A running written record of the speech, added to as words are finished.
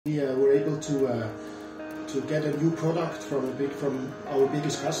We were able to get a new product from our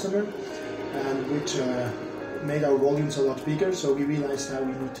biggest customer, and which made our volumes a lot bigger. So we realized now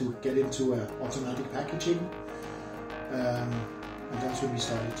we need to get into automatic packaging, and that's when we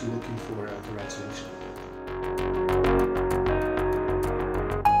started to looking for the right solution.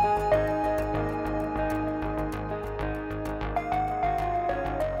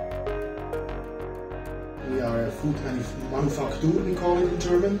 We are a food manufacturer, we call it in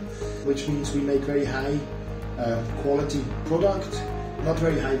German, which means we make very high quality product, not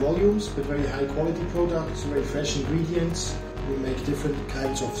very high volumes, but very high quality products, very fresh ingredients. We make different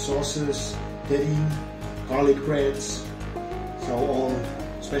kinds of sauces, terrine, garlic breads, so all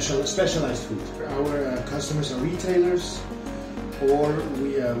specialized food. Our customers are retailers, or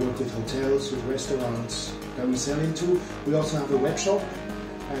we work with hotels, with restaurants that we sell into. We also have a web shop,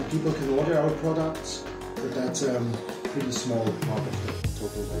 and people can order our products, but that's a pretty small part of the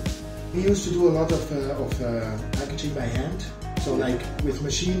total volume. We used to do a lot of packaging by hand, so like with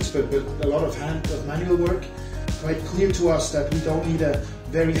machines, but a lot of manual work. Quite clear to us that we don't need a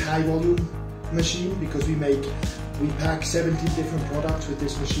very high volume machine, because we pack 17 different products with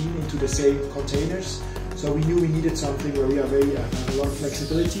this machine into the same containers. So we knew we needed something where we have a lot of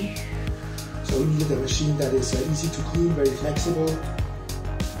flexibility. So we needed a machine that is easy to clean, very flexible,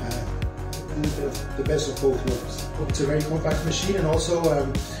 the best of both worlds. It's a very compact machine, and also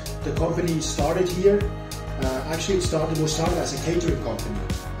the company started here. Actually, it was started as a catering company,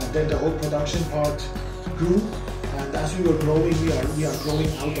 and then the whole production part grew. And as we were growing, we are growing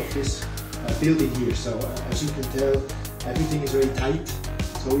out of this building here. So as you can tell, everything is very tight.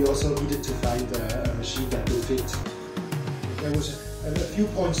 So we also needed to find a machine that will fit. There was a few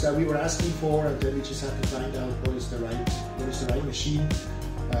points that we were asking for, and then we just had to find out what is the right machine.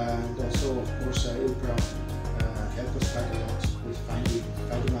 And also, of course, Ilpra helped us quite a lot with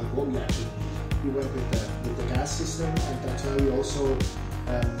finding out what we actually need. We went with the gas system, and that's why we also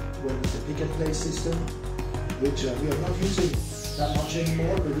went with the pick and place system, which we are not using that much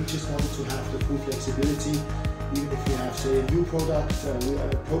anymore, but we just wanted to have the full flexibility. Even if we have, say, a new product, we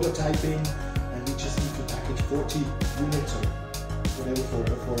are prototyping, and we just need to package 40 units or whatever for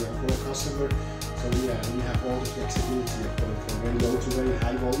a customer. So we have all the flexibility of going from very low to very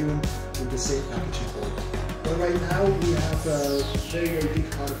high volume with the same packaging format. But right now we have a very big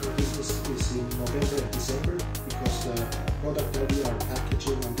part of our business is in November and December, because the product that we are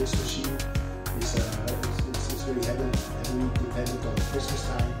packaging on this machine is very heavily dependent on Christmas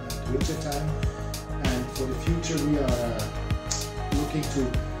time and winter time. And for the future we are looking to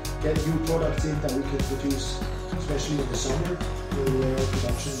get new products in that we can produce, especially in the summer, where our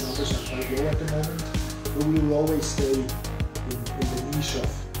production numbers are quite low at the moment. But we will always stay in the niche of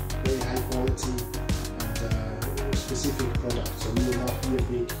very high quality and specific products. So we will not be a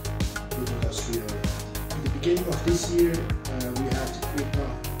big industrial. In the beginning of this year, we had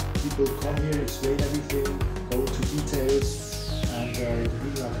people come here, explain everything, go into details, and in the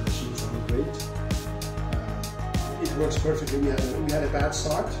meanwhile the machines are great. It works perfectly. We had a bad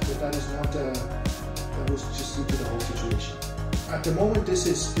start, but that is not. That was just due to the whole situation. At the moment, this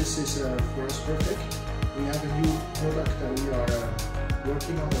is for us perfect. We have a new product that we are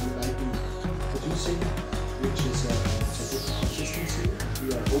working on, that we might be producing, which is a different consistency.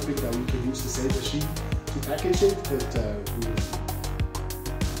 We are hoping that we can use the same machine to package it, but we will see.